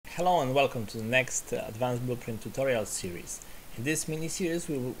Hello and welcome to the next Advanced Blueprint tutorial series. In this mini-series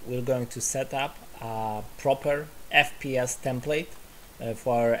we're going to set up a proper FPS template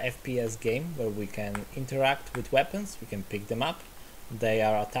for our FPS game where we can interact with weapons, we can pick them up. They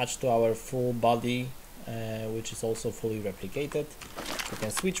are attached to our full body which is also fully replicated. We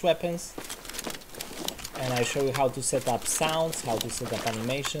can switch weapons and I show you how to set up sounds, how to set up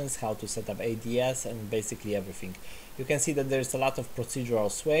animations, how to set up ADS and basically everything. You can see that there's a lot of procedural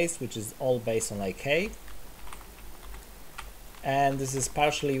sways, which is all based on arcade. And this is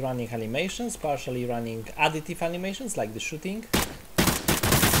partially running animations, partially running additive animations like the shooting.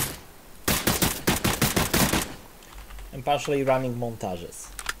 And partially running montages.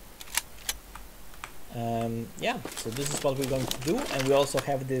 Yeah, so this is what we're going to do, and we also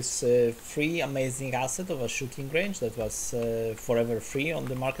have this free amazing asset of a shooting range that was forever free on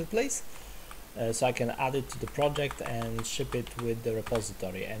the marketplace. So I can add it to the project and ship it with the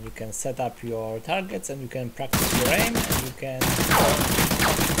repository, and you can set up your targets and you can practice your aim and you can set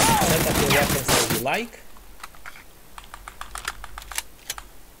up your weapons as you like.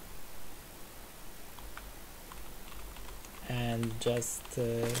 And just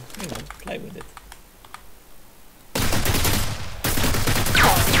play with it.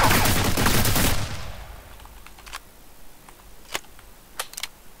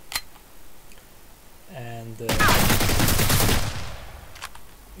 And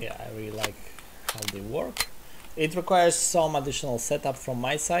yeah, I really like how they work. It requires some additional setup from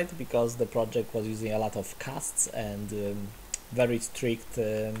my side because the project was using a lot of casts and very strict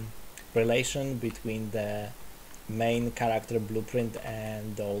relation between the main character blueprint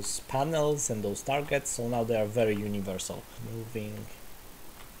and those panels and those targets, so now they are very universal. Moving,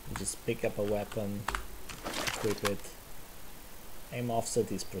 just pick up a weapon, equip it. Aim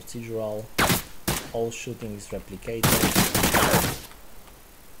offset is procedural. All shooting is replicated.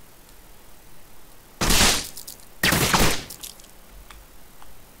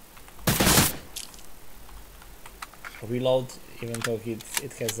 Reload, even though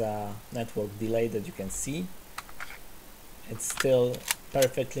it has a network delay that you can see, it's still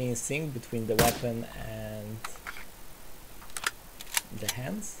perfectly in sync between the weapon and the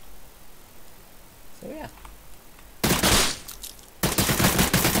hands. So yeah.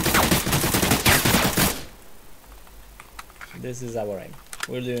 This is our aim.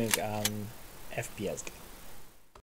 We're doing an FPS game.